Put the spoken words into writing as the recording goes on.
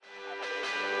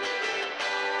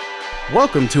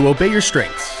Welcome to Obey Your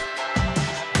Strengths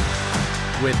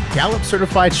with Gallup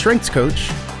Certified Strengths Coach,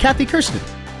 Kathy Kirsten.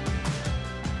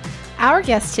 Our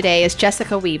guest today is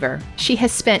Jessica Weaver. She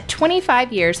has spent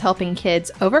 25 years helping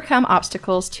kids overcome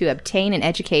obstacles to obtain an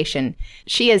education.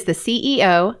 She is the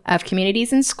CEO of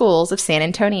Communities in Schools of San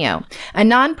Antonio, a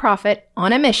nonprofit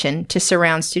on a mission to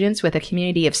surround students with a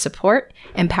community of support,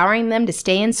 empowering them to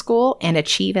stay in school and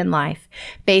achieve in life.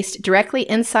 Based directly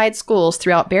inside schools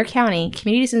throughout Bexar County,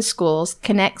 Communities in Schools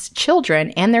connects children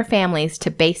and their families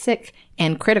to basic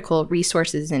and critical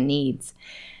resources and needs.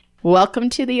 Welcome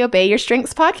to the Obey Your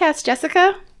Strengths podcast,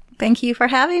 Jessica. Thank you for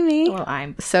having me. Well,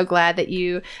 I'm so glad that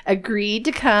you agreed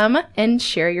to come and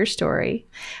share your story.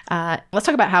 Let's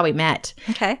talk about how we met.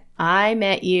 Okay. I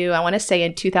met you, I want to say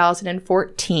in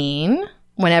 2014,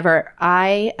 whenever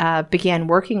I began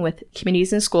working with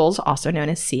Communities in Schools, also known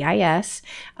as CIS,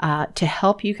 to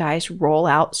help you guys roll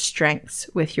out strengths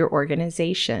with your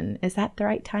organization. Is that the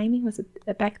right timing? Was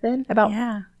it back then?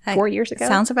 About 4 years ago?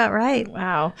 Sounds about right.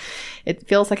 Wow. It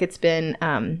feels like it's been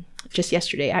just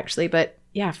yesterday, actually, but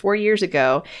yeah, 4 years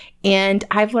ago. And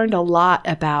I've learned a lot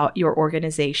about your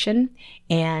organization,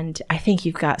 and I think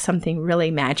you've got something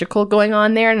really magical going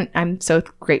on there. And I'm so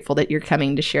grateful that you're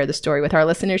coming to share the story with our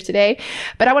listeners today.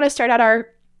 But I want to start out our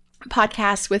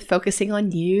podcast with focusing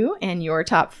on you and your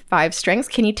top 5 strengths.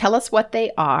 Can you tell us what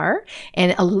they are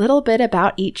and a little bit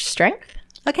about each strength?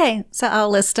 Okay, so I'll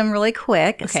list them really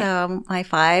quick. Okay. So my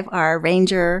 5 are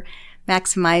Ranger,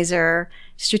 Maximizer,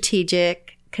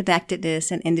 Strategic,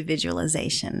 Connectedness, and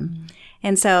Individualization. Mm-hmm.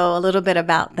 And so a little bit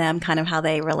about them, kind of how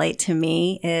they relate to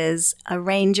me, is a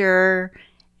Ranger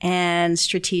and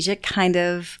Strategic kind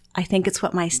of, I think it's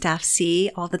what my staff see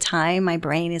all the time. My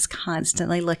brain is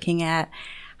constantly looking at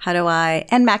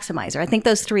and Maximizer. I think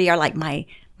those 3 are like my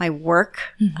work,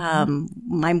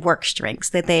 my work strengths,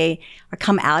 that they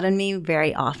come out in me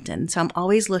very often. So I'm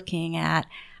always looking at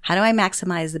how do I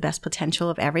maximize the best potential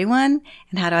of everyone,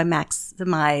 and how do I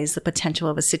maximize the potential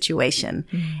of a situation?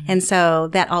 Mm-hmm. And so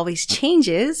that always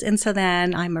changes. And so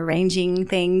then I'm arranging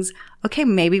things. Okay,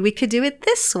 maybe we could do it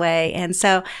this way. And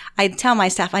so I tell my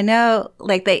staff, I know,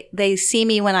 like they see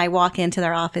me when I walk into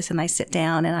their office and I sit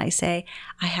down and I say,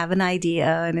 I have an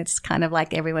idea. And it's kind of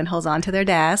like everyone holds on to their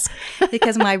desk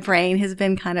because my brain has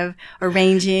been kind of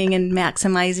arranging and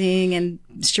maximizing and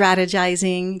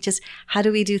strategizing. Just how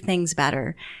do we do things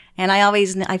better? And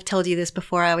I've told you this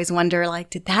before, I always wonder, like,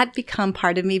 did that become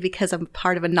part of me because I'm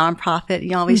part of a nonprofit?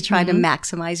 You always try to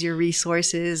maximize your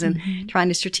resources and trying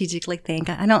to strategically think.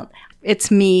 It's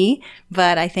me,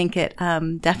 but I think it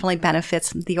definitely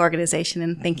benefits the organization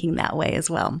in thinking that way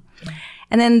as well.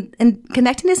 And then in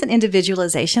connectedness and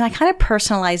individualization, I kind of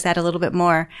personalize that a little bit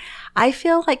more. I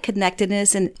feel like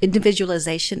connectedness and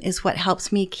individualization is what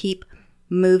helps me keep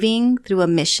moving through a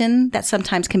mission that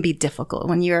sometimes can be difficult.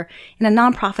 When you're in a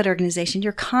nonprofit organization,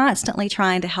 you're constantly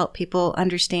trying to help people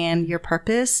understand your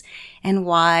purpose and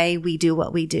why we do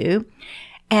what we do.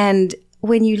 And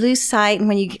when you lose sight,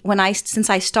 and since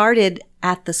I started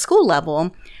at the school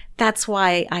level, that's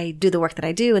why I do the work that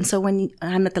I do. And so when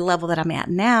I'm at the level that I'm at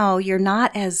now, you're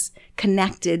not as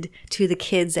connected to the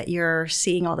kids that you're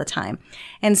seeing all the time.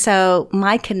 And so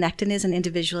my connectedness and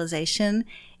individualization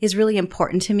is really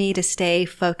important to me to stay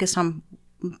focused on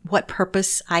what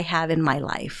purpose I have in my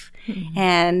life. Mm-hmm.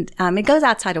 And it goes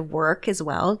outside of work as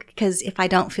well, because if I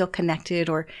don't feel connected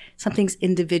or something's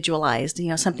individualized,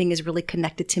 something is really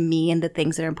connected to me and the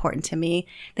things that are important to me,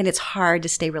 then it's hard to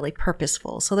stay really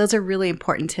purposeful. So those are really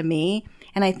important to me.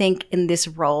 And I think in this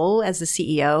role as the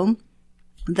CEO,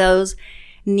 those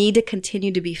need to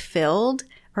continue to be filled,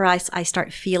 or I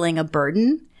start feeling a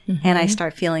burden. Mm-hmm. And I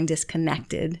start feeling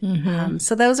disconnected. Mm-hmm.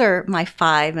 So those are my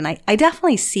 5. And I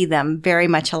definitely see them very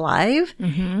much alive.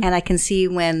 Mm-hmm. And I can see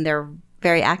when they're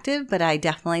very active, but I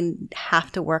definitely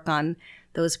have to work on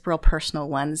those real personal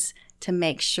ones to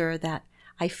make sure that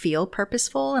I feel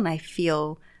purposeful and I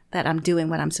feel that I'm doing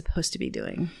what I'm supposed to be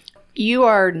doing. You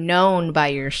are known by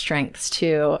your strengths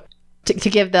too.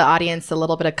 To give the audience a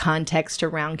little bit of context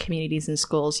around Communities in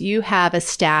Schools, you have a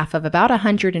staff of about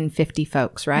 150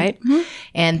 folks, right? Mm-hmm.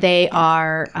 And they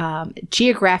are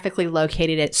geographically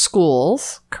located at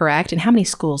schools, correct? And how many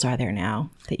schools are there now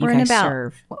that you guys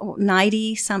serve? We're in about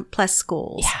 90 some plus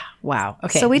schools. Yeah. Wow.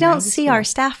 Okay. So we don't see our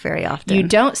staff very often. You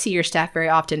don't see your staff very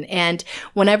often. And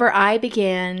whenever I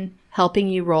began helping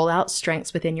you roll out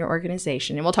strengths within your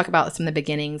organization. And we'll talk about some of the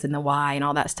beginnings and the why and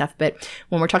all that stuff. But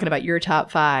when we're talking about your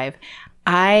top 5,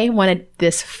 I wanted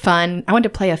to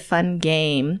play a fun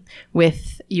game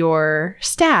with your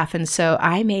staff. And so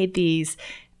I made these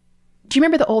Do you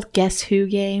remember the old Guess Who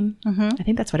game? Mm-hmm. I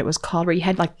think that's what it was called, where you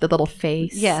had like the little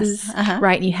faces, yes,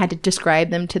 right? And you had to describe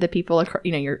them to the people,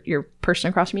 your person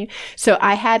across from you. So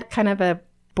I had kind of a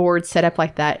board set up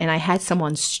like that, and I had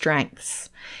someone's strengths.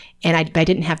 And I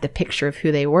didn't have the picture of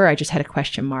who they were. I just had a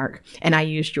question mark. And I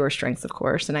used your strengths, of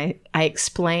course. And I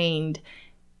explained,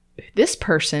 this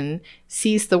person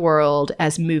sees the world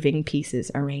as moving pieces,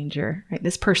 a ranger. Right?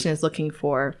 This person is looking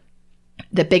for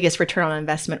the biggest return on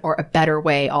investment or a better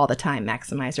way all the time,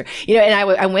 maximizer. And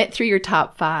I went through your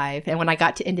top 5. And when I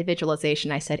got to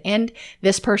individualization, I said, and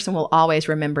this person will always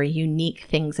remember unique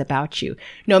things about you.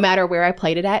 No matter where I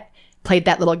played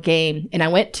that little game. And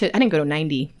I didn't go to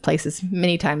 90 places.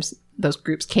 Many times those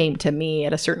groups came to me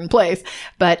at a certain place,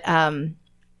 but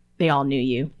they all knew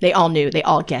you. They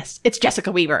all guessed. It's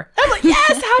Jessica Weaver. I'm like,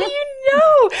 yes, how do you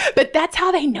know? But that's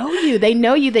how they know you. They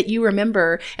know you, that you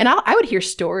remember. And I would hear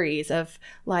stories of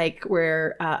like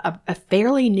where a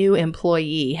fairly new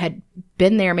employee had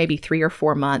been there maybe 3 or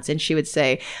 4 months. And she would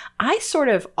say, I sort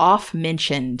of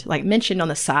mentioned on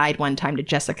the side one time to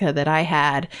Jessica that I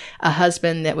had a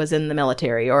husband that was in the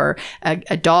military, or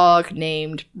a dog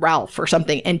named Ralph or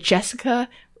something. And Jessica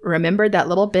remembered that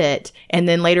little bit. And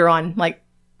then later on, like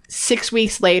 6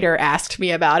 weeks later, asked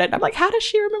me about it. I'm like, how does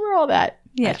she remember all that?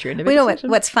 Yeah.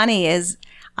 What's funny is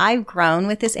I've grown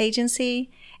with this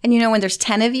agency. And when there's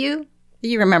 10 of you,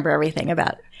 you remember everything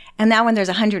about it. And now when there's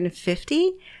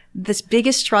 150, this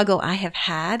biggest struggle I have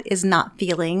had is not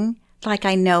feeling like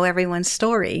I know everyone's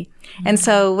story. Mm-hmm. And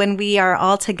so when we are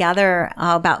all together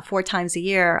about 4 times a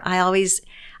year,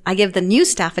 I give the new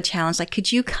staff a challenge. Like,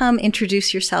 could you come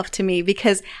introduce yourself to me?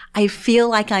 Because I feel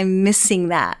like I'm missing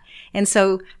that. And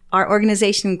so our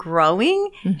organization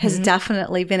growing has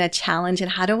definitely been a challenge.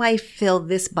 And how do I fill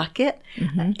this bucket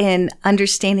in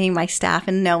understanding my staff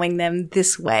and knowing them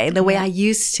this way, the way I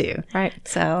used to? Right.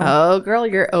 So, oh, girl,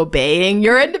 you're obeying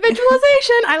your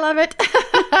individualization. I love it.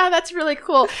 That's really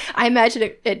cool. I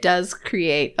imagine it does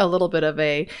create a little bit of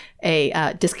a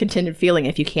discontented feeling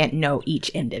if you can't know each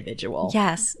individual.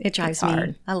 Yes, it drives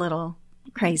me a little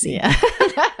crazy. Yeah.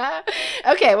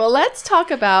 Okay, well, let's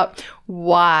talk about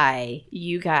why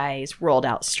you guys rolled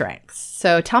out Strengths.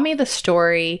 So tell me the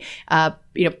story,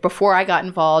 before I got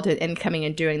involved in coming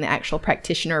and doing the actual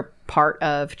practitioner part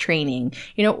of training.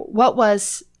 What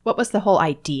was the whole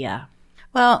idea?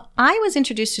 Well, I was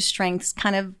introduced to Strengths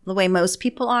kind of the way most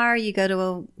people are. You go to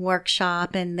a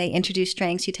workshop and they introduce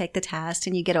Strengths, you take the test,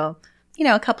 and you get a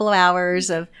couple of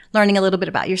hours of learning a little bit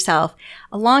about yourself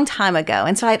a long time ago.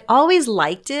 And so I'd always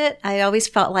liked it. I always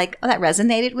felt like, that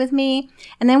resonated with me.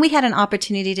 And then we had an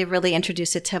opportunity to really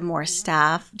introduce it to more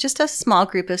staff, just a small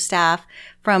group of staff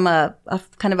from a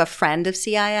kind of a friend of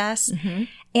CIS. Mm-hmm.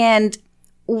 And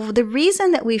the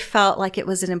reason that we felt like it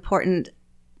was an important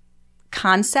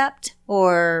concept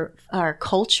or our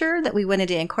culture that we wanted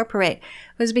to incorporate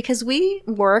was because we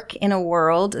work in a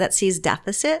world that sees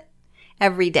deficit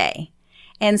every day.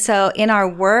 And so in our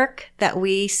work that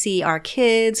we see our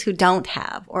kids who don't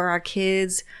have, or our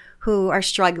kids who are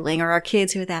struggling, or our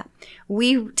kids who are that,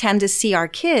 we tend to see our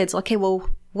kids, okay,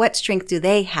 well, what strength do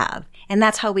they have? And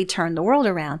that's how we turn the world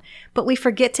around. But we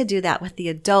forget to do that with the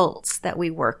adults that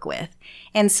we work with.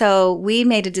 And so we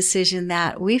made a decision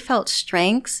that we felt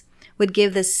Strengths would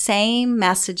give the same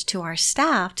message to our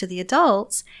staff, to the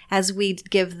adults, as we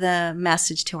give the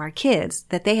message to our kids,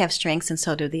 that they have strengths and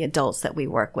so do the adults that we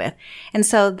work with. And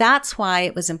so that's why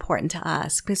it was important to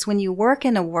us, because when you work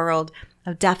in a world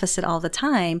of deficit all the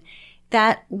time,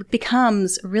 that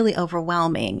becomes really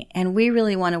overwhelming. And we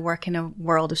really want to work in a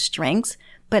world of strengths,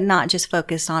 but not just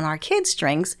focus on our kids'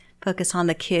 strengths, focus on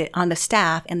the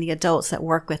staff and the adults that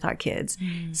work with our kids.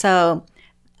 Mm. So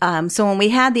when we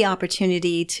had the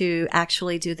opportunity to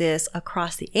actually do this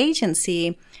across the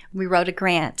agency, we wrote a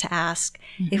grant to ask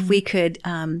if we could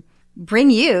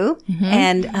bring you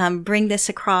and bring this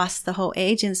across the whole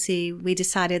agency. We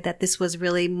decided that this was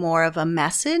really more of a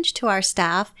message to our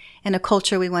staff and a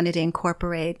culture we wanted to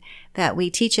incorporate, that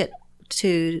we teach it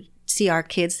to see our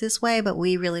kids this way, but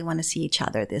we really want to see each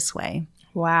other this way.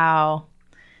 Wow.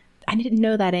 I didn't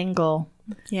know that angle.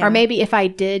 Yeah. Or maybe if I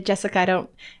did, Jessica,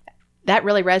 that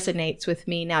really resonates with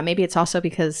me now. Maybe it's also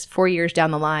because 4 years down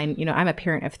the line, I'm a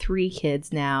parent of 3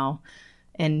 kids now,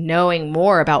 and knowing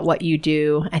more about what you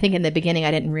do, I think in the beginning,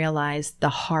 I didn't realize the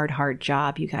hard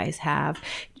job you guys have.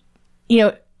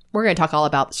 We're going to talk all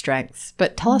about the strengths,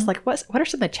 but tell us, what are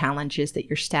some of the challenges that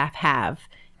your staff have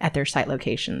at their site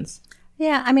locations?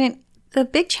 Yeah. I mean, the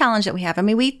big challenge that we have,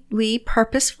 we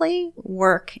purposefully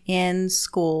work in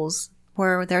schools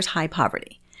where there's high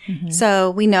poverty. Mm-hmm.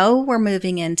 So we know we're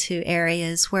moving into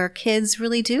areas where kids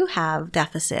really do have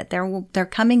deficit. They're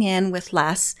coming in with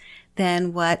less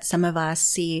than what some of us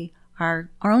see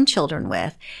our own children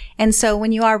with. And so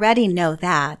when you already know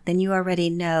that, then you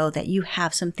already know that you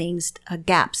have some things,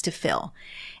 gaps to fill.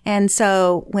 And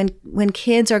so when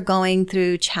kids are going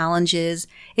through challenges,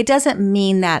 it doesn't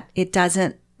mean that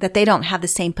that they don't have the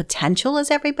same potential as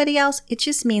everybody else. It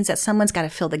just means that someone's got to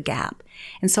fill the gap.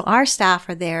 And so our staff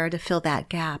are there to fill that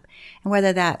gap. And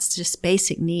whether that's just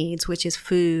basic needs, which is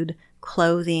food,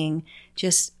 clothing,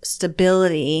 just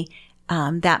stability,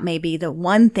 that may be the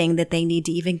one thing that they need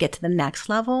to even get to the next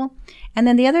level. And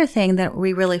then the other thing that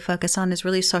we really focus on is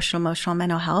really social, emotional,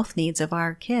 mental health needs of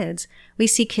our kids. We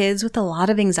see kids with a lot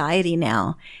of anxiety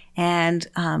now and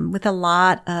with a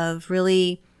lot of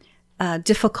really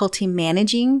difficulty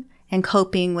managing and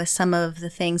coping with some of the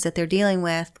things that they're dealing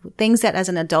with, things that as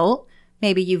an adult,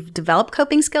 maybe you've developed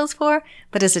coping skills for,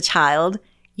 but as a child,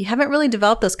 you haven't really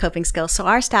developed those coping skills. So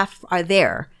our staff are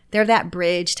there. They're that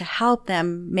bridge to help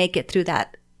them make it through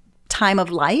that time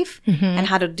of life and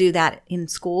how to do that in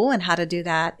school and how to do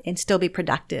that and still be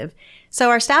productive. So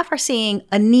our staff are seeing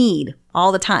a need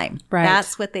all the time. Right.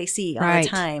 That's what they see all the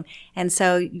time. And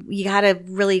so you got to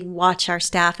really watch our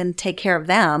staff and take care of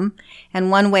them.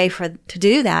 And one way to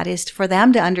do that is for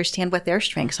them to understand what their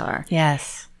strengths are.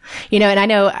 Yes. You know, and I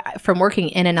know from working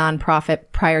in a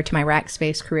nonprofit prior to my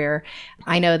Rackspace career,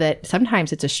 I know that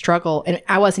sometimes it's a struggle. And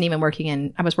I was working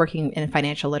in a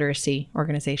financial literacy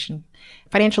organization,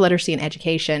 financial literacy and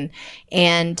education.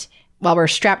 And while we're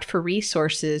strapped for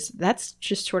resources, that's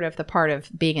just sort of the part of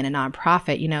being in a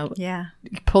nonprofit, you know,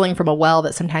 pulling from a well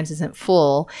that sometimes isn't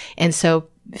full. And so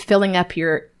filling up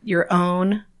your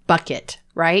own bucket,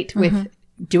 right? With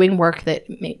doing work that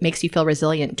makes you feel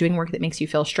resilient, doing work that makes you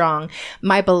feel strong.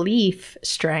 My belief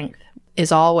strength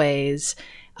is always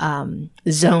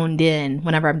zoned in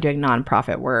whenever I'm doing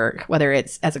nonprofit work, whether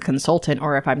it's as a consultant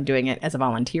or if I'm doing it as a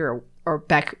volunteer or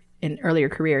back in earlier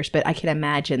careers. But I can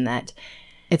imagine that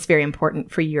it's very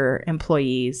important for your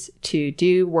employees to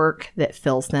do work that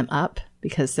fills them up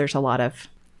because there's a lot of,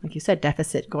 like you said,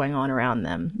 deficit going on around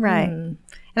them. Right. And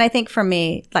I think for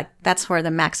me, like that's where the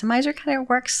maximizer kind of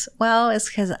works well, is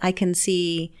because I can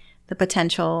see the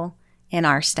potential in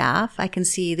our staff. I can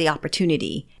see the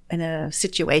opportunity in a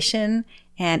situation.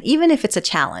 And even if it's a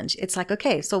challenge, it's like,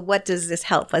 okay, so what does this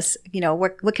help us? You know,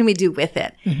 what can we do with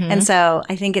it? And so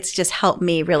I think it's just helped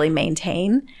me really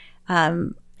maintain.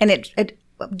 And it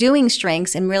doing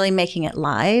strengths and really making it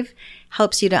live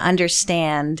helps you to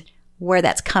understand where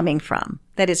that's coming from,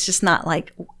 that it's just not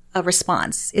like a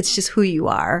response. It's just who you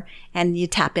are, and you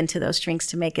tap into those strengths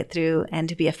to make it through and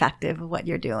to be effective at what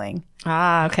you're doing.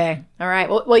 Ah, okay. All right.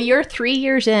 Well, you're 3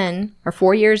 years in or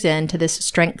 4 years into this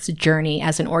strengths journey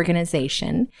as an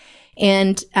organization.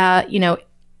 And,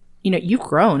 you've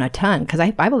grown a ton because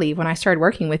I believe when I started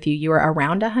working with you, you were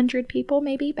around 100 people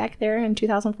maybe back there in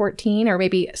 2014 or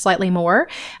maybe slightly more.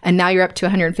 And now you're up to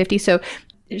 150. So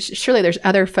surely there's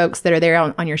other folks that are there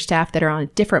on your staff that are on a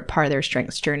different part of their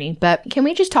strengths journey. But can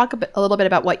we just talk a little bit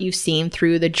about what you've seen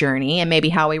through the journey and maybe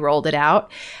how we rolled it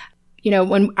out? You know,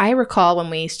 when I recall when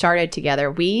we started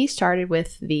together, we started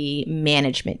with the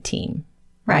management team,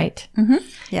 right?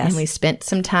 Yes. And we spent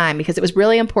some time because it was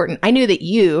really important. I knew that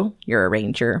you're a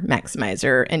ranger,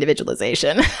 maximizer,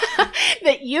 individualization,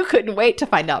 that you couldn't wait to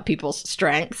find out people's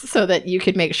strengths so that you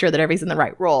could make sure that everybody's in the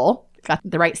right role, got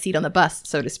the right seat on the bus,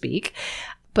 so to speak.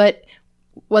 But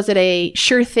was it a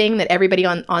sure thing that everybody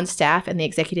on staff and the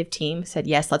executive team said,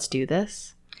 yes, let's do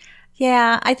this?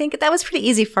 Yeah, I think that was pretty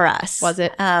easy for us. Was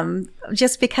it?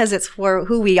 Just because it's for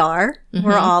who we are.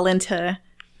 We're all into,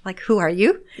 like, who are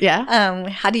you? Yeah.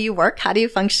 How do you work? How do you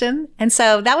function? And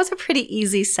so that was a pretty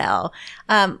easy sell.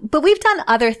 But we've done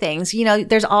other things. You know,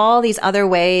 there's all these other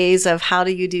ways of how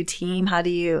do you do team? How do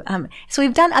you, so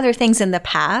we've done other things in the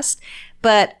past.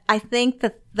 But I think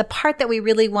that the part that we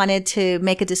really wanted to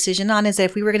make a decision on is that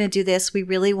if we were going to do this, we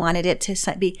really wanted it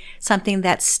to be something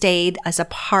that stayed as a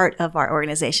part of our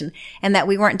organization and that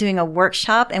we weren't doing a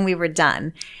workshop and we were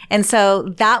done. And so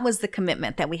that was the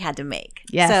commitment that we had to make.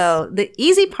 Yes. So the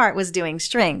easy part was doing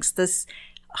strengths. This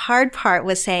hard part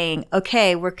was saying,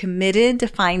 okay, we're committed to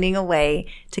finding a way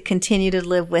to continue to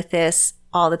live with this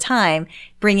all the time,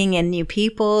 bringing in new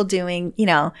people, doing,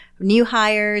 new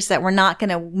hires, that we're not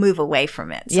going to move away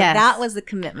from it. So that was the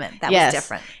commitment. That was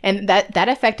different. And that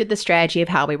affected the strategy of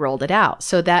how we rolled it out.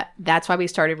 So that's why we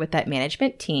started with that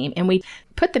management team. And we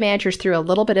put the managers through a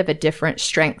little bit of a different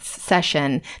strengths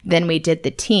session than we did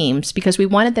the teams, because we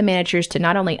wanted the managers to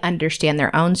not only understand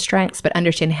their own strengths, but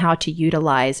understand how to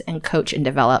utilize and coach and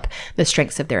develop the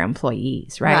strengths of their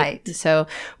employees, right? So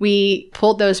we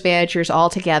pulled those managers all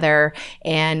together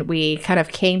and we kind of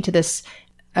came to this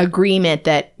agreement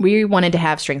that we wanted to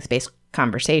have strengths-based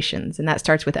conversations. And that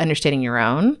starts with understanding your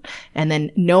own and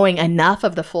then knowing enough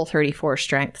of the full 34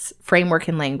 strengths, framework,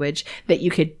 and language that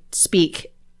you could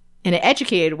speak in an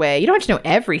educated way. You don't have to know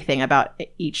everything about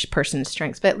each person's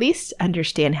strengths, but at least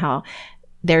understand how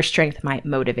their strength might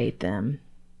motivate them.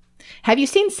 Have you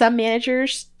seen some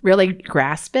managers really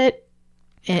grasp it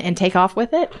and take off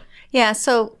with it? Yeah.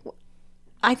 So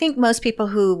I think most people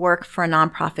who work for a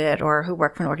nonprofit or who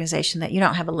work for an organization that you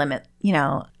don't have a limit,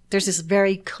 there's this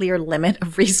very clear limit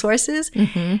of resources.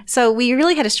 Mm-hmm. So we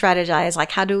really had to strategize,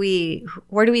 like,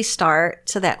 where do we start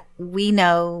so that we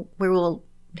know where we'll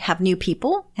have new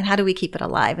people and how do we keep it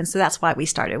alive? And so that's why we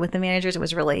started with the managers. It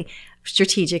was really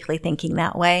strategically thinking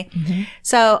that way. Mm-hmm.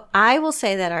 So I will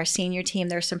say that our senior team,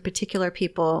 there's some particular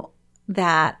people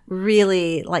that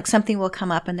really, like, something will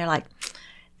come up and they're like,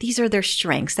 these are their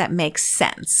strengths that make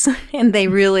sense. And they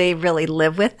really, really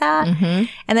live with that. Mm-hmm.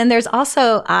 And then there's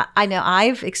also, I know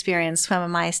I've experienced some of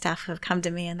my staff who have come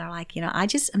to me and they're like, I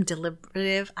just am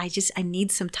deliberative. I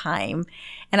need some time.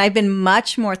 And I've been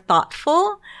much more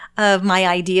thoughtful of my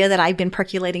idea that I've been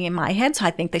percolating in my head. So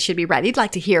I think they should be ready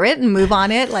to hear it and move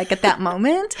on it at that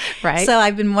moment. Right. So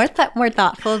I've been more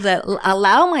thoughtful to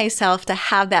allow myself to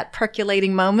have that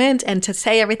percolating moment and to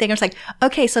say everything. It's like,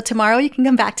 okay, so tomorrow you can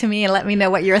come back to me and let me know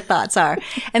what your thoughts are.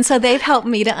 And so they've helped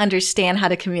me to understand how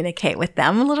to communicate with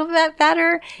them a little bit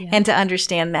better and to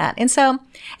understand that. And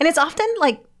it's often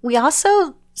we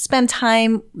also spend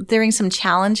time during some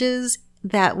challenges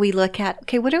that we look at,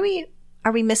 okay,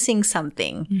 are we missing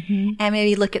something? Mm-hmm. And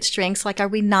maybe look at strengths, are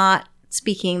we not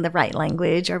speaking the right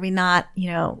language? Are we not,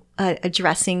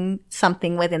 addressing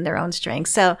something within their own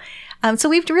strengths? So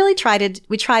we've really try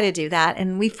to do that.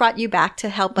 And we've brought you back to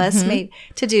help us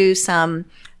to do some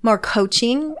more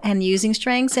coaching and using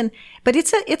strengths. But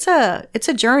it's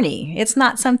a journey. It's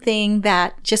not something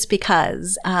that just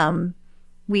because,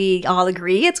 we all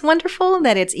agree it's wonderful,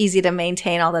 that it's easy to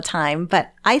maintain all the time.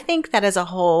 But I think that as a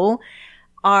whole,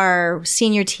 our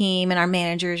senior team and our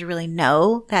managers really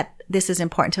know that this is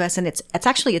important to us, and it's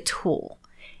actually a tool.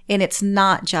 And it's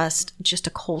not just a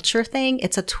culture thing.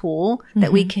 It's a tool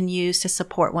that we can use to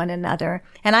support one another.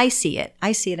 And I see it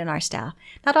in our staff.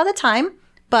 Not all the time,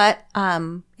 but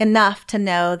enough to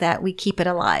know that we keep it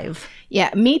alive.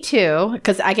 Yeah, me too,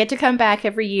 because I get to come back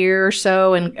every year or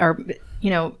so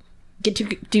get to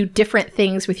do different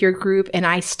things with your group, and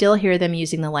I still hear them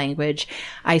using the language.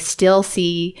 I still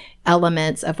see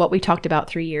elements of what we talked about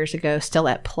 3 years ago still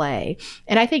at play.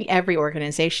 And I think every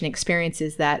organization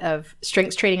experiences that, of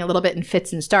strengths training a little bit in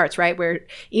fits and starts, right? Where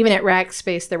even at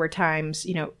Rackspace, there were times,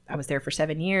 I was there for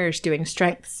 7 years doing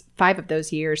strengths, 5 of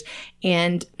those years.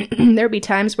 And there'd be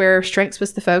times where strengths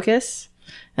was the focus.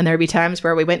 And there would be times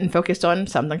where we went and focused on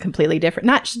something completely different,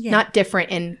 not different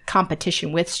in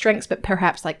competition with strengths, but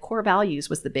perhaps core values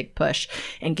was the big push,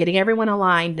 and getting everyone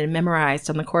aligned and memorized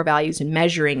on the core values and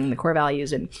measuring the core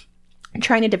values and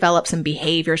trying to develop some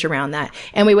behaviors around that.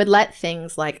 And we would let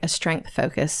things like a strength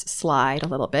focus slide a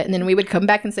little bit. And then we would come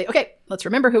back and say, okay, let's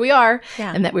remember who we are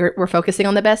and that we're focusing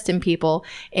on the best in people.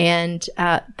 And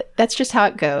that's just how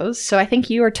it goes. So I think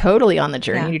you are totally on the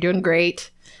journey. Yeah. You're doing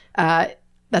great.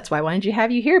 That's why I wanted to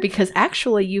have you here, because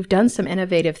actually you've done some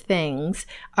innovative things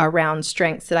around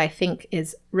strengths that I think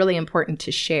is really important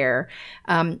to share.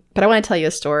 But I want to tell you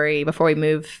a story before we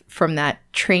move from that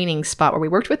training spot where we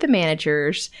worked with the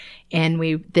managers and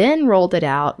we then rolled it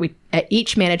out.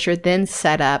 Each manager then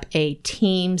set up a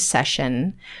team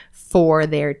session for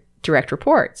their direct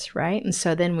reports, right? And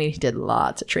so then we did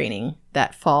lots of training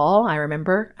that fall. I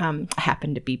remember, I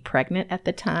happened to be pregnant at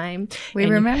the time. We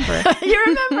remember. You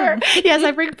remember? Yes,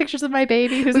 I bring pictures of my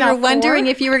baby who's now 4. We were wondering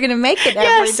if you were going to make it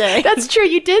every day. That's true.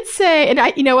 You did say,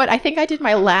 and you know what? I think I did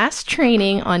my last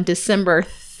training on December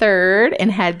 3rd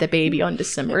and had the baby on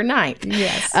December 9th.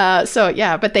 Yes. So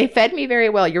yeah, but they fed me very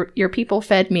well. Your people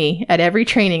fed me at every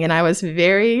training, and I was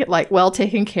very well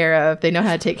taken care of. They know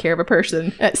how to take care of a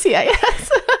person at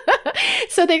CIS.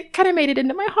 So they kind of made it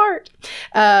into my heart.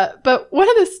 But one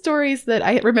of the stories that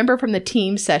I remember from the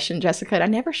team session, Jessica, and I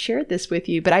never shared this with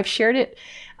you, but I've shared it.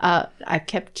 I've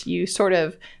kept you sort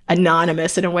of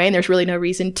anonymous in a way, and there's really no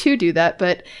reason to do that.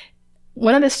 But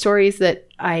one of the stories that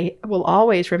I will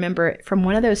always remember from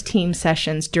one of those team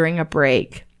sessions during a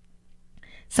break,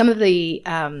 some of the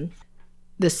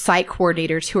site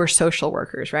coordinators who are social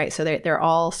workers, right? So they're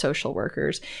all social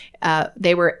workers.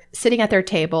 They were sitting at their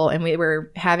table and we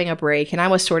were having a break, and I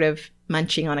was sort of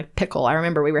munching on a pickle. I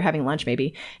remember we were having lunch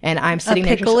maybe, and I'm sitting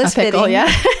there. A pickle is fitting. Yeah,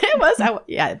 it was.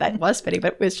 Yeah, that was fitting,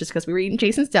 but it was just because we were eating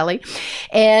Jason's Deli.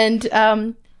 And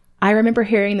I remember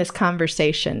hearing this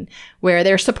conversation where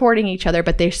they're supporting each other,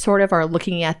 but they sort of are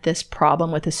looking at this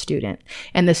problem with a student.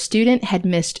 And the student had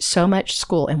missed so much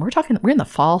school. And we're in the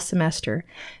fall semester.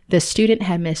 The student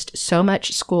had missed so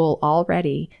much school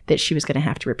already that she was going to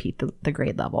have to repeat the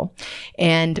grade level.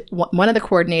 And one of the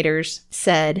coordinators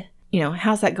said,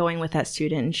 how's that going with that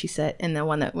student? And she said, and the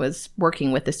one that was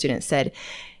working with the student said,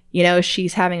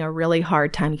 she's having a really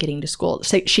hard time getting to school.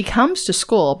 So she comes to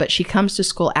school, but she comes to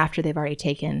school after they've already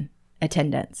taken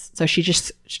attendance. So she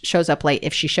just shows up late.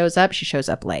 If she shows up, she shows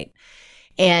up late.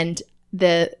 And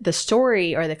the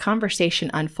story or the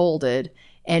conversation unfolded,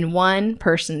 and one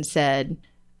person said,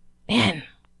 man,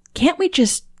 can't we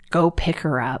just go pick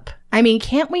her up? I mean,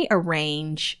 can't we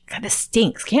arrange, God, this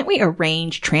stinks. Can't we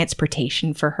arrange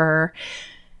transportation for her?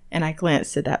 And I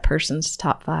glanced at that person's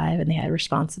top 5 and they had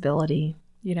responsibility.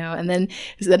 And then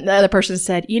another person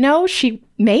said, she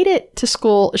made it to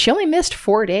school. She only missed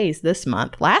 4 days this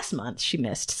month. Last month, she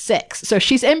missed 6. So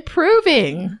she's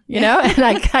improving, And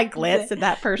I glanced at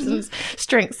that person's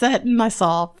strength set and I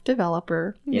saw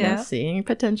developer, seeing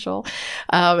potential.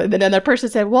 And then another person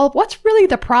said, well, what's really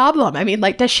the problem? I mean,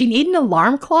 does she need an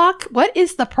alarm clock? What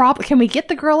is the problem? Can we get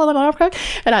the girl an alarm clock?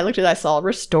 And I looked at it, I saw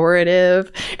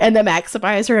restorative. And the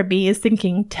maximizer of me is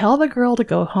thinking, tell the girl to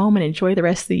go home and enjoy the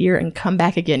rest of the year and come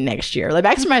back again next year. The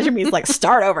maximizer means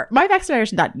start over. My maximizer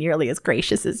is not nearly as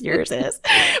gracious as yours is,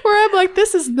 where I'm like,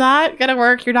 this is not going to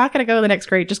work. You're not going to go to the next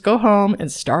grade. Just go home and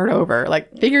start over.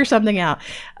 Figure something out.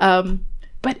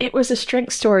 But it was a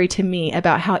strength story to me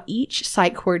about how each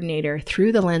site coordinator,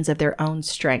 through the lens of their own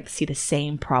strength, see the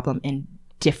same problem in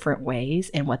different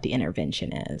ways and what the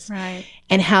intervention is. Right.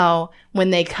 And how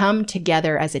when they come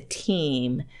together as a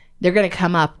team, they're going to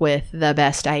come up with the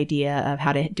best idea of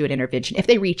how to do an intervention if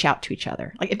they reach out to each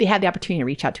other. If they have the opportunity to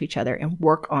reach out to each other and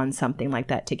work on something like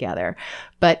that together.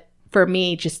 But for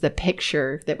me, just the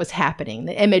picture that was happening,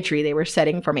 the imagery they were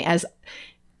setting for me and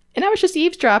I was just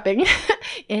eavesdropping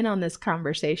in on this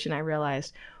conversation, I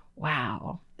realized,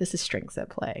 wow, this is strengths at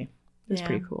play. It's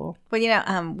pretty cool.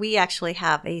 Well, we actually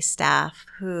have a staff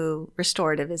who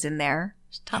restorative is in their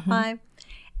top 5,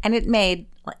 and it made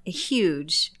a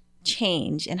huge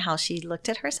change in how she looked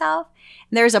at herself.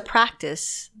 And there's a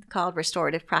practice called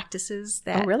restorative practices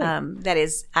that that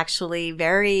is actually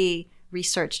very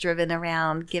research driven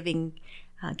around giving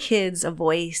kids a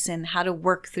voice and how to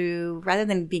work through, rather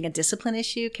than being a discipline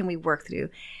issue, can we work through?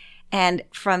 And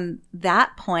from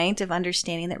that point of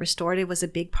understanding that restorative was a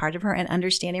big part of her and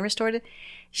understanding restorative,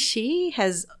 she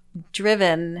has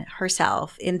driven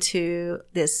herself into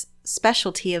this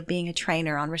specialty of being a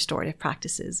trainer on restorative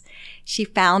practices. She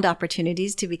found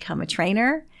opportunities to become a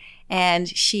trainer, and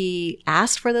she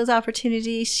asked for those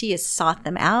opportunities. She has sought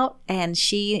them out, and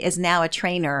she is now a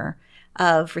trainer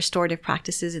of restorative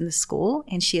practices in the school,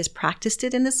 and she has practiced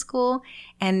it in the school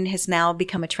and has now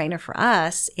become a trainer for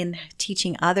us in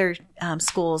teaching other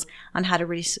schools on how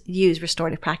to use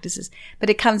restorative practices. But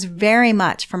it comes very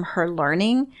much from her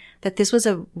learning that this was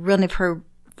one of her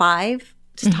 5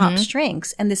 top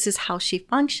strengths, and this is how she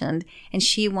functioned, and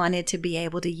she wanted to be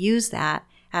able to use that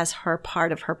as her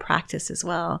part of her practice as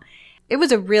well. It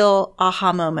was a real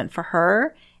aha moment for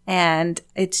her, and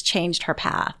it's changed her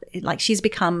path. She's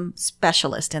become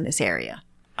specialist in this area.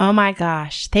 Oh my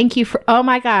gosh. Thank you oh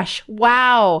my gosh.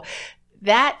 Wow.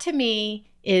 That to me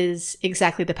is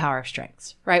exactly the power of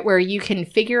strengths, right? Where you can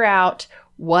figure out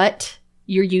what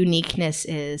your uniqueness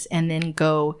is and then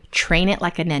go train it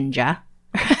like a ninja.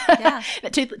 Yeah.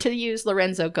 to use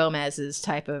Lorenzo Gomez's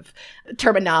type of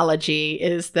terminology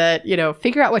is that,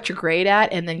 figure out what you're great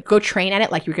at and then go train at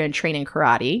it like you're going to train in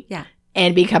karate. Yeah.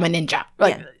 And become a ninja.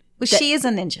 Well, she is a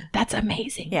ninja. That's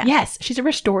amazing. Yeah. Yes. She's a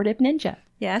restorative ninja.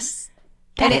 Yes.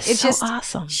 That is so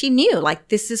awesome. She knew,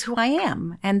 this is who I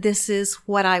am, and this is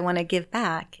what I want to give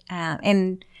back.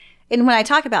 And when I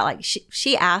talk about,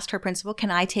 she asked her principal,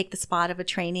 can I take the spot of a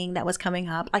training that was coming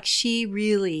up? She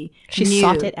really knew.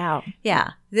 Sought it out.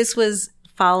 Yeah. This was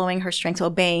following her strengths,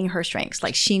 obeying her strengths.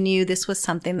 She knew this was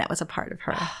something that was a part of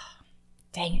her.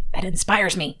 Dang it. That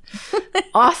inspires me.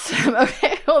 Awesome.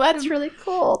 Okay. Well, that's really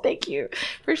cool. Thank you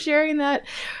for sharing that.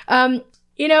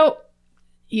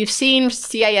 You've seen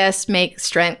CIS make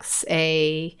strengths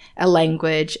a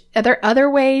language. Are there other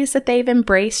ways that they've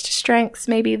embraced strengths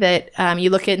maybe that you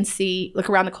look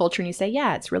around the culture and you say,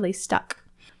 yeah, it's really stuck?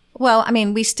 Well,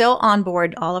 we still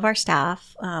onboard all of our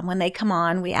staff. When they come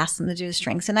on, we ask them to do the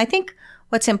strengths. And I think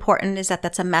what's important is that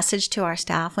that's a message to our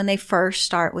staff when they first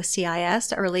start with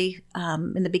CIS early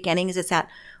in the beginning is that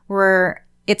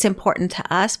it's important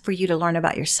to us for you to learn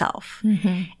about yourself.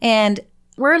 Mm-hmm. And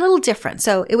we're a little different.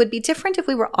 So it would be different if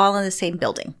we were all in the same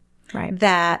building. Right.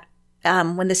 That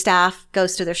when the staff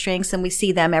goes through their strengths and we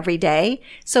see them every day.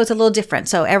 So it's a little different.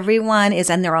 So everyone is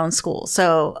in their own school.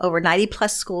 So over 90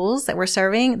 plus schools that we're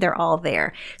serving, they're all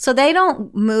there. So they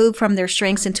don't move from their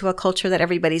strengths into a culture that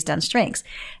everybody's done strengths.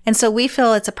 And so we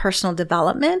feel it's a personal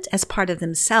development as part of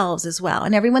themselves as well.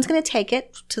 And everyone's going to take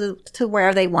it to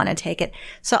where they want to take it.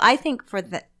 So I think for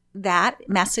that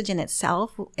message in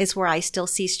itself is where I still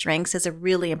see strengths as a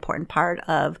really important part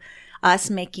of us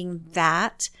making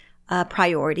that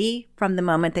priority from the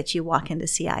moment that you walk into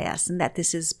CIS, and that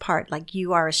this is part, like,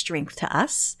 you are a strength to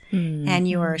us and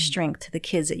you are a strength to the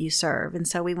kids that you serve. And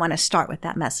so we want to start with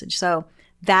that message. So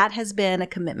that has been a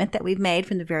commitment that we've made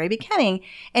from the very beginning,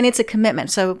 and it's a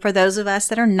commitment. So for those of us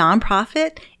that are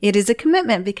nonprofit, it is a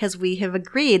commitment because we have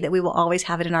agreed that we will always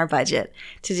have it in our budget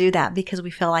to do that, because we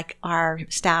feel like our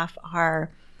staff are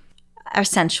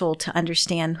essential to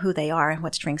understand who they are and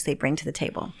what strengths they bring to the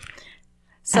table.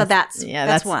 So that's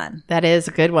one. That is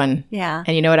a good one. Yeah.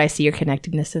 And you know what? I see your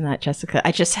connectedness in that, Jessica.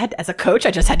 As a coach,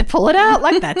 I just had to pull it out.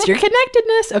 Like, that's your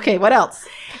connectedness. Okay, what else?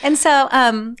 And so,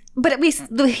 but we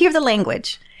hear the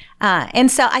language. And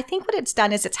so I think what it's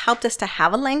done is it's helped us to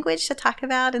have a language to talk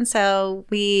about. And so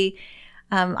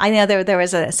I know there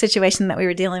was a situation that we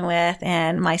were dealing with,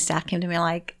 and my staff came to me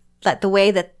like, that the way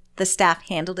that the staff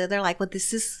handled it, they're like, well,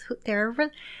 this is,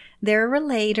 they're a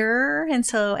relator. And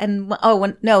so,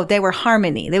 they were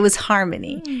Harmony. There was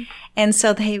Harmony. And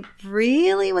so they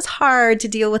really was hard to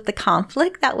deal with the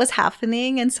conflict that was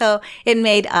happening. And so it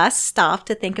made us stop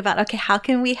to think about, okay, how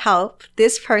can we help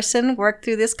this person work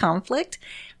through this conflict?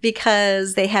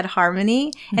 Because they had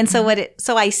Harmony. And so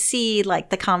so I see,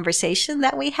 like, the conversation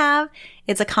that we have,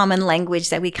 it's a common language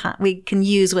that we can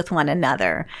use with one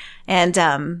another.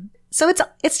 And, so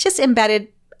it's just embedded.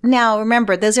 Now,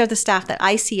 remember, those are the staff that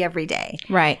I see every day.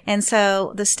 Right. And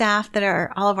so the staff that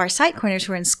are all of our site coordinators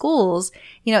who are in schools,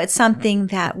 it's something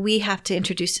that we have to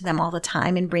introduce to them all the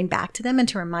time and bring back to them and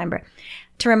to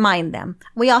remind them.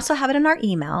 We also have it in our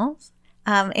emails.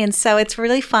 And so it's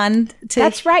really fun to...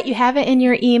 That's right. You have it in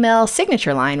your email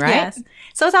signature line, right? Yes.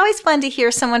 So it's always fun to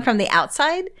hear someone from the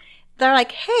outside. They're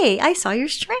like, hey, I saw your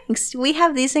strengths. We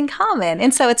have these in common.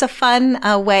 And so it's a fun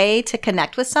way to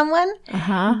connect with someone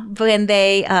when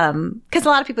they, because a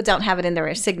lot of people don't have it in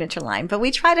their signature line, but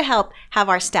we try to have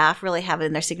our staff really have it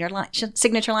in their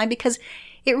signature line, because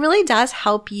it really does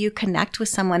help you connect with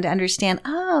someone to understand,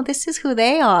 oh, this is who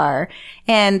they are.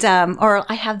 And, or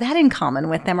I have that in common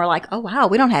with them. Or like, oh, wow,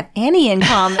 we don't have any in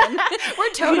common.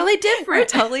 We're totally different.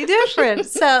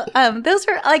 So, those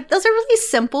are really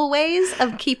simple ways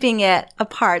of keeping it a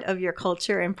part of your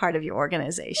culture and part of your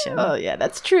organization. Oh, yeah,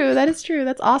 that's true. That is true.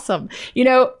 That's awesome.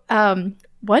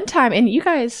 One time, and you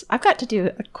guys, I've got to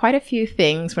do quite a few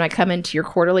things when I come into your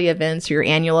quarterly events or your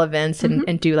annual events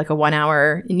and do like a 1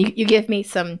 hour, and you give me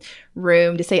some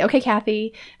room to say, okay,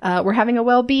 Kathy, we're having a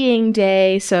well-being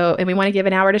day. And we want to give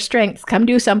an hour to strengths, come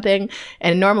do something.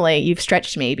 And normally you've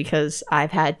stretched me because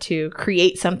I've had to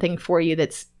create something for you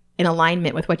that's in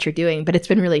alignment with what you're doing, but it's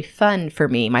been really fun for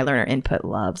me. My learner input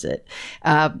loves it.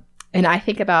 And I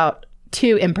think about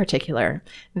two in particular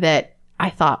that I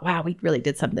thought, wow, we really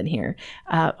did something here.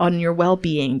 On your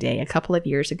well-being day a couple of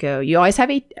years ago, you always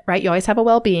have a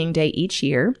well-being day each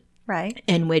year. Right.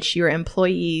 In which your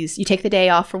employees, you take the day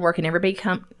off from work and everybody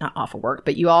not off of work,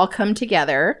 but you all come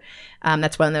together.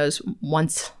 That's one of those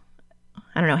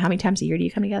I don't know, how many times a year do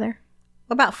you come together?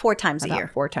 About 4 times a year.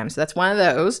 4 times. So that's one of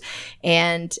those.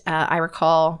 And I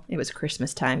recall it was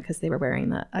Christmas time because they were wearing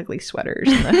the ugly sweaters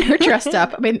and they were dressed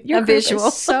up. I mean, your visual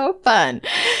is so fun.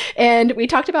 And we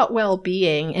talked about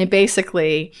well-being. And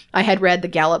basically, I had read the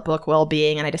Gallup book,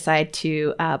 Well-Being, and I decided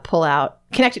to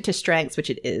connect it to strengths, which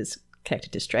it is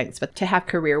connected to strengths. But to have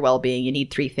career well-being, you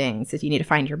need 3 things. You need to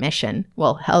find your mission.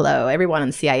 Well, hello, everyone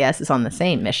in CIS is on the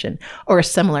same mission or a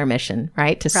similar mission,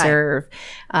 right? To serve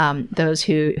those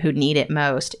who need it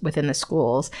most within the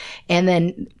schools. And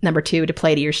then number 2, to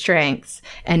play to your strengths.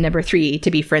 And number 3,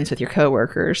 to be friends with your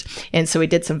coworkers. And so we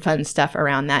did some fun stuff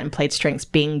around that and played strengths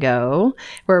bingo,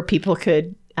 where people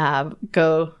could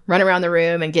go run around the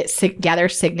room and gather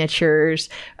signatures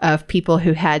of people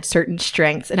who had certain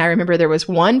strengths. And I remember there was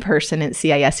one person at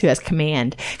CIS who has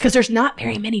command, because there's not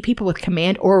very many people with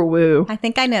command or woo. I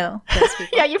think I know those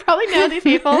people. Yeah, you probably know these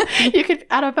people. You could,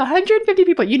 out of 150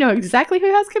 people, you know exactly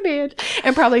who has command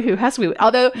and probably who has woo.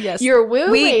 Although your woo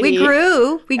lady, we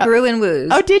grew in woos.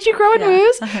 Oh, did you grow in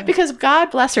woos? Uh-huh. Because God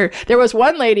bless her, there was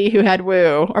one lady who had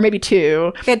woo, or maybe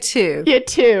 2. We had 2. You had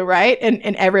 2, right? And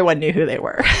everyone knew who they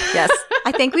were. Yes.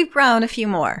 I think we've grown a few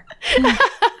more. And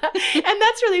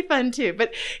that's really fun too.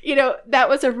 But, that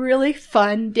was a really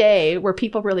fun day where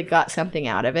people really got something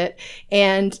out of it.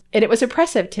 And it was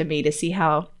impressive to me to see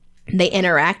how they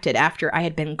interacted after I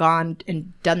had been gone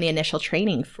and done the initial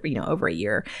training for, over a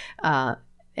year.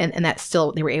 And that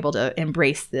still, they were able to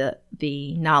embrace the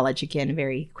knowledge again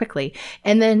very quickly.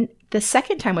 And then the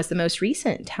second time was the most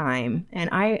recent time. And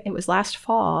it was last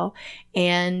fall.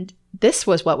 And this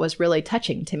was what was really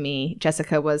touching to me,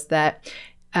 Jessica, was that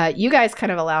you guys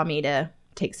kind of allow me to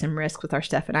take some risks with our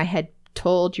stuff. And I had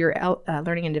told your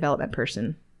learning and development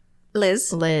person,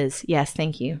 Liz, yes,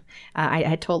 thank you. I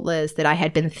had told Liz that I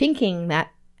had been thinking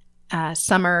that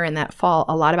summer and that fall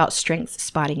a lot about strengths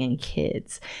spotting in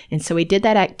kids. And so we did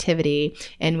that activity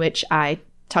in which I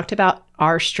talked about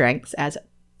our strengths as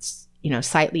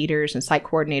site leaders and site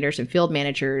coordinators and field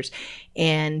managers,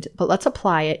 but let's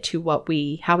apply it to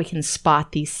how we can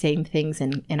spot these same things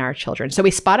in our children. So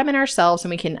we spot them in ourselves, and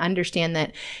we can understand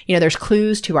that, there's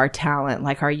clues to our talent,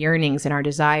 like our yearnings and our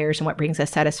desires and what brings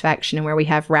us satisfaction and where we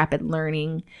have rapid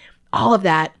learning. All of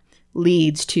that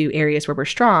leads to areas where we're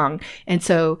strong. And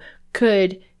so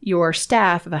could your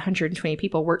staff of 120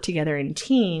 people work together in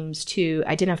teams to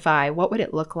identify what would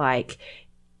it look like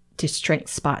to strength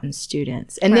spot in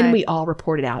students? And then we all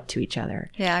reported out to each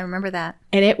other. Yeah, I remember that.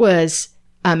 And it was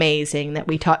amazing that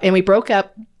we talked, and we broke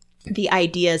up the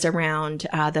ideas around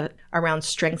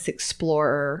Strengths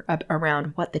Explorer,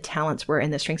 around what the talents were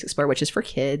in the Strengths Explorer, which is for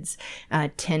kids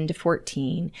 10 to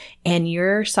 14. And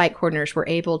your site coordinators were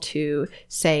able to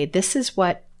say, this is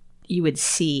what you would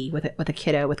see with a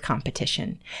kiddo with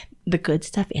competition, the good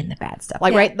stuff and the bad stuff,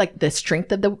 right? Like the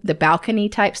strength of the balcony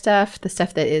type stuff, the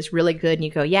stuff that is really good. And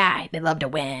you go, yeah, they love to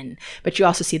win, but you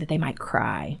also see that they might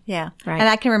cry. Yeah. Right. And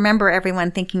I can remember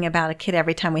everyone thinking about a kid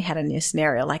every time we had a new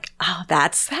scenario, like, oh,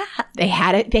 that's that. They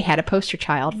had a poster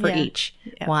child for each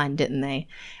one, didn't they?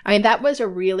 I mean, that was a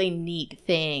really neat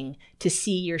thing to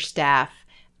see your staff.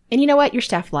 And you know what? Your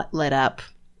staff lit up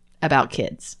about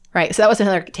kids, right? So that was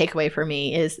another takeaway for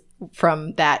me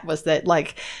was that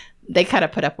like they kind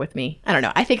of put up with me. I don't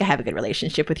know. I think I have a good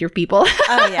relationship with your people.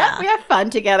 Oh yeah. We have fun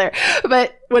together.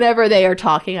 But whenever they are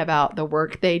talking about the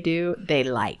work they do, they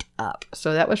light up.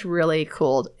 So that was really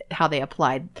cool how they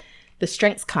applied the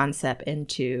strengths concept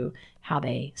into how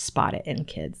they spot it in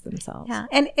kids themselves. Yeah.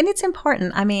 And it's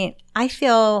important. I mean, I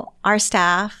feel our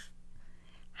staff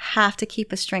have to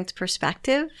keep a strengths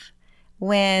perspective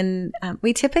when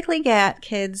we typically get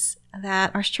kids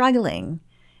that are struggling,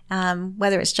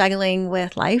 whether it's struggling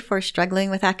with life or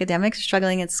struggling with academics or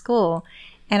struggling at school.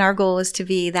 And our goal is to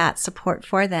be that support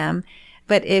for them.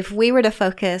 But if we were to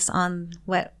focus on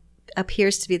what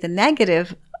appears to be the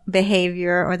negative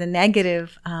behavior or the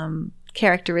negative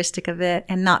characteristic of it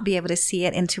and not be able to see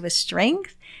it into a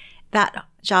strength, that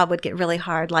job would get really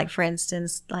hard. Like, for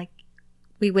instance, like,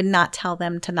 we would not tell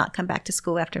them to not come back to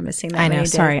school after missing that. I know.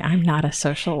 Sorry, I'm not a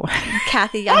social.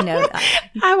 Kathy, I know that.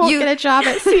 I won't get a job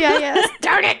at CIS.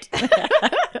 Darn it!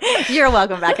 You're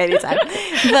welcome back anytime.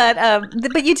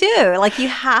 But you do. Like, you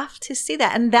have to see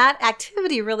that. And that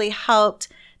activity really helped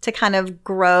to kind of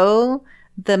grow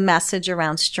the message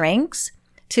around strengths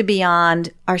to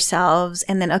beyond ourselves.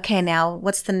 And then, okay, now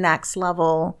what's the next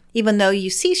level? Even though you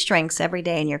see strengths every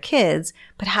day in your kids,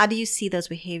 but how do you see those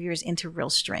behaviors into real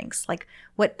strengths? Like,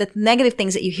 what the negative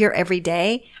things that you hear every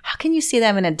day, how can you see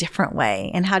them in a different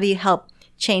way? And how do you help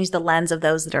change the lens of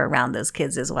those that are around those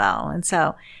kids as well? And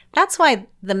so that's why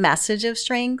the message of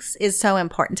strengths is so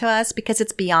important to us, because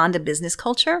it's beyond a business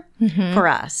culture for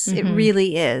us. It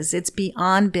really is. It's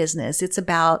beyond business. It's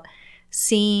about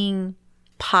seeing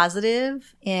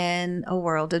positive in a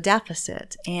world of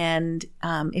deficit. And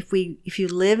if you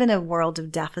live in a world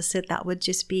of deficit, that would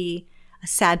just be a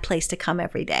sad place to come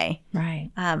every day. Right.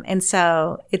 And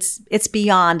so it's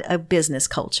beyond a business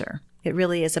culture. It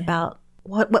really is about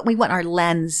what we want our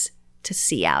lens to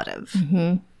see out of.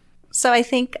 So I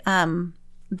think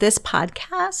this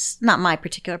podcast, not my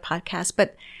particular podcast,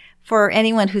 but for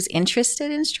anyone who's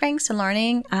interested in strengths and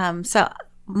learning, so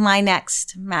my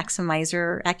next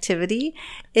Maximizer activity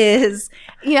is,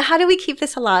 how do we keep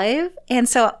this alive? And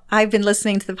so I've been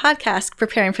listening to the podcast,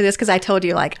 preparing for this, because I told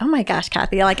you, like, oh my gosh,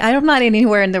 Kathy, like, I'm not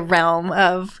anywhere in the realm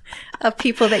of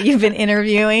people that you've been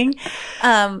interviewing.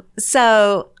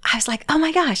 So I was like, oh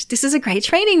my gosh, this is a great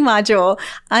training module.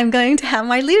 I'm going to have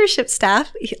my leadership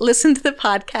staff listen to the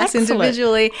podcast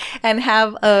individually and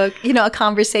have a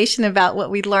conversation about what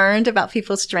we learned about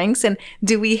people's strengths. And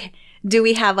do we Do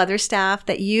we have other staff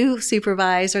that you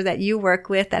supervise or that you work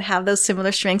with that have those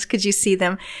similar strengths? Could you see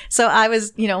them? So I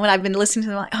was, when I've been listening to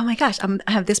them, like, oh my gosh,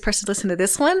 I have this person listen to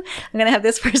this one. I'm going to have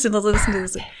this person listen to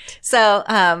this one. So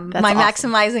my awesome.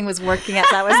 Maximizing was working as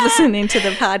I was listening to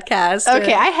the podcast.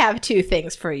 Okay, I have two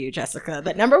things for you, Jessica.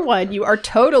 That number one, you are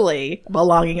totally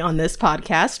belonging on this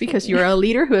podcast because you're a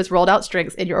leader who has rolled out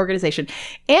strengths in your organization.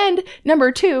 And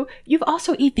number two, you've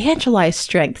also evangelized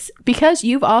strengths because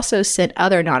you've also sent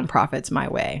other nonprofits my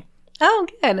way. Oh,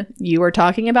 good. You were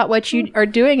talking about what you are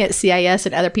doing at CIS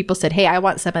and other people said, hey, I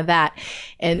want some of that.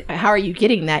 And how are you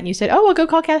getting that? And you said, oh, well, go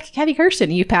call Kathy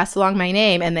Kirsten. You passed along my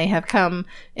name and they have come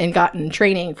and gotten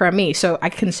training from me. So I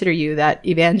consider you that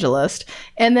evangelist.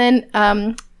 And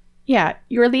then,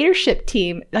 your leadership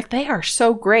team, like they are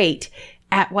so great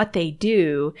at what they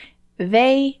do.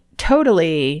 They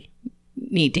totally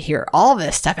need to hear all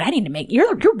this stuff. And I need to make,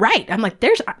 you're right. I'm like,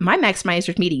 there's my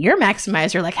maximizer's meeting your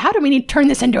maximizer. Like, how do we need to turn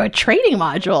this into a training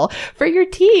module for your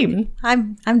team?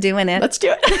 I'm doing it. Let's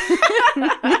do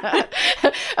it.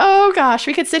 Oh gosh,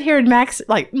 we could sit here and my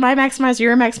maximizer,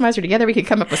 your maximizer together. We could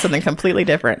come up with something completely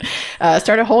different.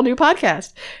 Start a whole new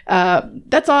podcast.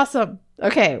 That's awesome.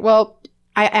 Okay. Well,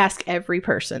 I ask every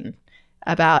person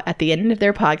about at the end of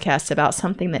their podcast about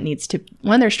something that needs to,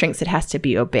 one of their strengths that has to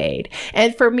be obeyed.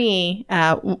 And for me,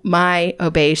 my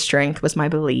obey strength was my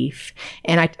belief.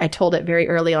 And I told it very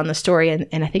early on the story.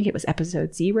 And I think it was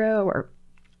episode 0 or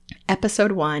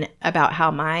episode 1 about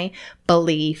how my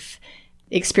belief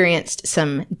experienced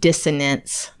some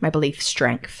dissonance, my belief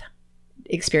strength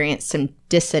experienced some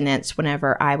dissonance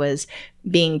whenever I was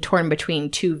being torn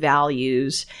between two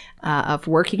values of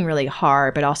working really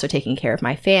hard, but also taking care of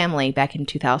my family back in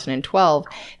 2012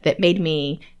 that made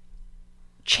me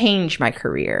change my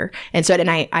career. And so,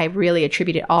 and I really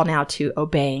attribute it all now to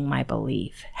obeying my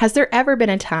belief. Has there ever been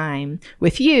a time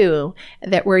with you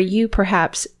that where you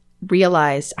perhaps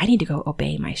realized I need to go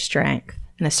obey my strength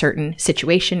in a certain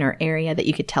situation or area that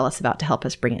you could tell us about to help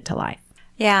us bring it to life?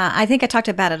 Yeah, I think I talked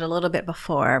about it a little bit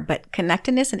before, but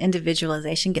connectedness and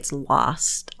individualization gets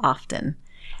lost often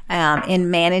in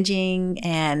managing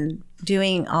and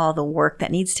doing all the work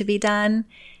that needs to be done.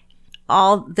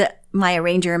 My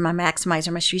arranger and my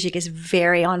maximizer, my strategic is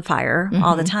very on fire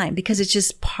all the time because it's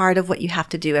just part of what you have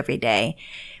to do every day.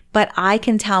 But I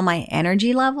can tell my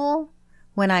energy level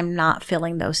when I'm not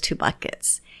filling those two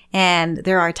buckets. And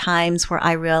there are times where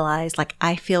I realize like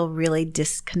I feel really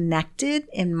disconnected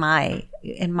in my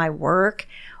work,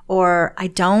 or I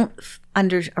don't I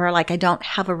don't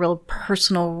have a real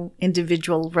personal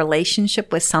individual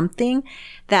relationship with something.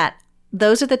 That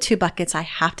those are the two buckets I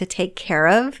have to take care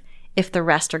of if the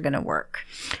rest are going to work.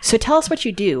 So tell us what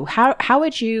you do. How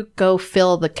would you go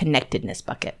fill the connectedness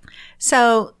bucket?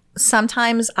 So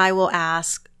sometimes I will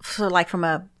ask, from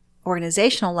a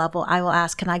organizational level, I will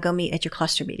ask, can I go meet at your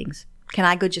cluster meetings? Can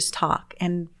I go just talk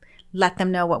and let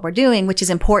them know what we're doing, which is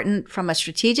important from a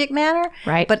strategic manner.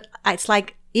 Right. But it's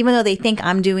like, even though they think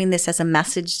I'm doing this as a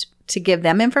message to give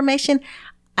them information,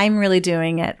 I'm really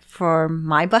doing it for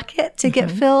my bucket to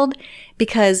get filled,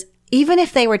 because even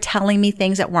if they were telling me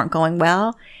things that weren't going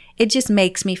well, it just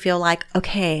makes me feel like,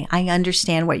 okay, I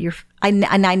understand what I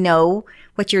know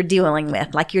what you're dealing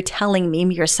with. Like you're telling me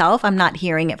yourself. I'm not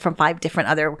hearing it from 5 different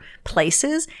other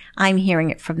places. I'm hearing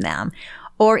it from them.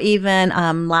 Or even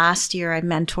last year, I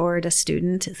mentored a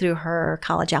student through her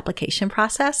college application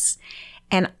process.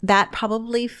 And that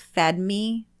probably fed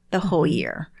me the whole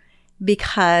year,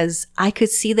 because I could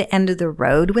see the end of the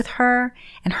road with her,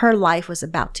 and her life was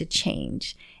about to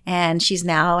change. And she's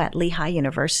now at Lehigh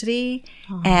University.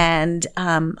 And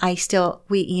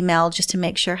we email just to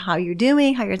make sure how you're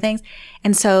doing, how your things.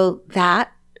 And so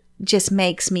that just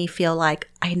makes me feel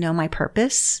like I know my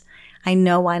purpose. I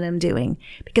know what I'm doing.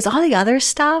 Because all the other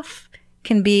stuff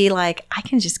can be like,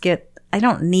 I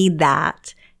don't need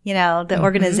that. The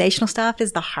organizational stuff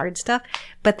is the hard stuff.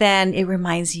 But then it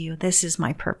reminds you, this is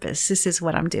my purpose. This is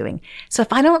what I'm doing. So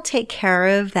if I don't take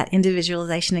care of that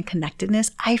individualization and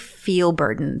connectedness, I feel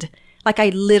burdened. Like I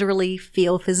literally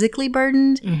feel physically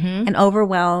burdened and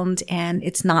overwhelmed, and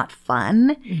it's not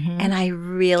fun. And I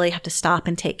really have to stop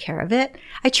and take care of it.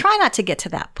 I try not to get to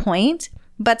that point,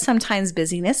 but sometimes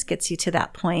busyness gets you to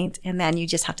that point, and then you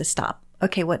just have to stop.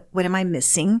 Okay, what am I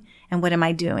missing, and what am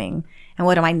I doing, and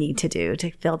what do I need to do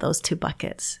to fill those two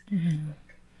buckets?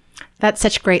 That's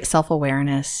such great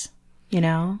self-awareness,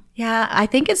 Yeah, I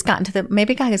think it's gotten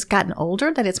maybe God has gotten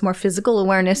older, that it's more physical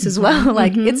awareness as well.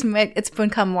 Like it's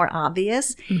become more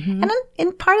obvious. And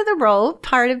in part of the role,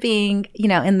 part of being,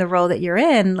 in the role that you're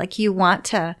in, like you want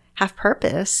to have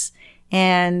purpose,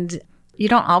 and you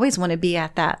don't always want to be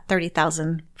at that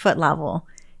 30,000 foot level.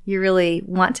 you really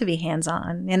want to be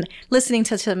hands-on. And listening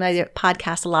to some other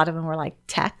podcasts, a lot of them were like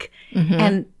tech,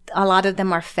 and a lot of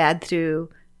them are fed through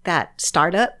that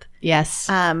startup. Yes.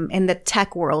 In the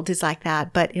tech world is like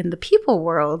that. But in the people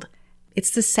world,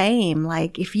 it's the same.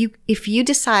 Like if you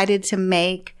decided to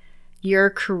make your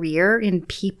career in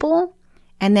people,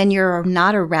 and then you're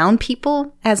not around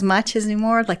people as much as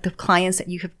anymore, like the clients that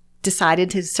you have decided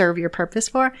to serve your purpose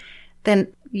for,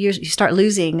 then you start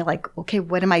losing, like, okay,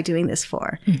 what am I doing this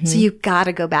for? So you've got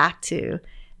to go back to,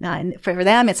 and for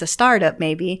them, it's a startup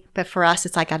maybe, but for us,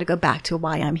 it's like, I got to go back to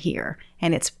why I'm here.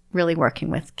 And it's really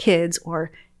working with kids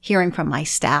or hearing from my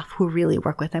staff who really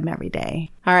work with them every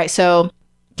day. All right. So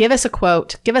give us a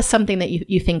quote. Give us something that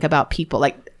you think about people.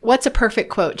 Like, what's a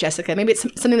perfect quote, Jessica? Maybe it's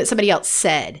something that somebody else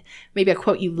said. Maybe a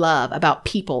quote you love about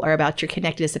people or about your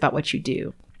connectedness, about what you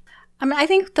do. I mean, I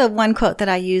think the one quote that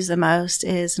I use the most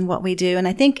is in what we do. And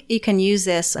I think you can use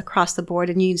this across the board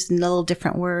and use little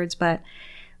different words, but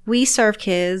we serve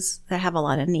kids that have a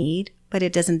lot of need, but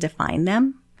it doesn't define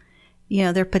them. You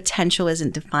know, their potential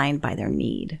isn't defined by their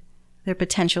need. Their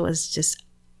potential is just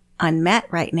unmet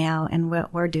right now. And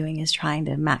what we're doing is trying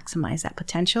to maximize that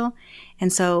potential.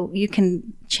 And so you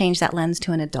can change that lens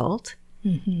to an adult.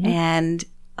 And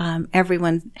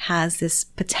everyone has this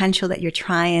potential that you're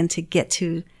trying to get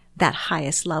to that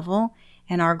highest level.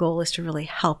 And our goal is to really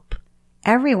help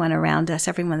everyone around us,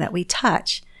 everyone that we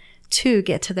touch, to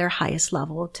get to their highest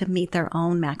level, to meet their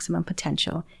own maximum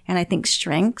potential. And I think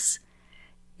strengths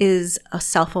is a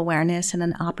self-awareness and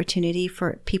an opportunity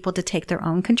for people to take their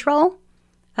own control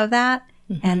of that.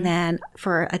 And then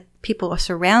for people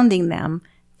surrounding them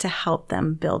to help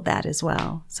them build that as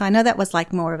well. So I know that was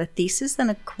like more of a thesis than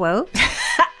a quote.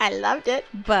 I loved it.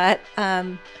 But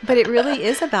it really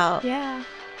is about Yeah.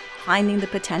 finding the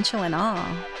potential in all.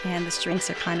 And the strengths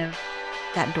are kind of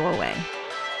that doorway.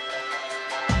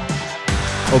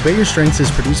 Obey Your Strengths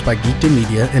is produced by Geekdom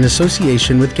Media in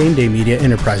association with Game Day Media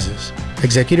Enterprises.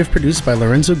 Executive produced by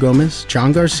Lorenzo Gomez,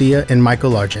 John Garcia, and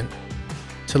Michael Argent.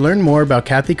 To learn more about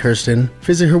Kathy Kirsten,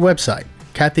 visit her website,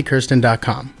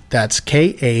 kathykirsten.com. That's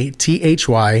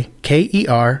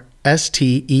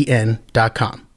KATHYKERSTEN.com.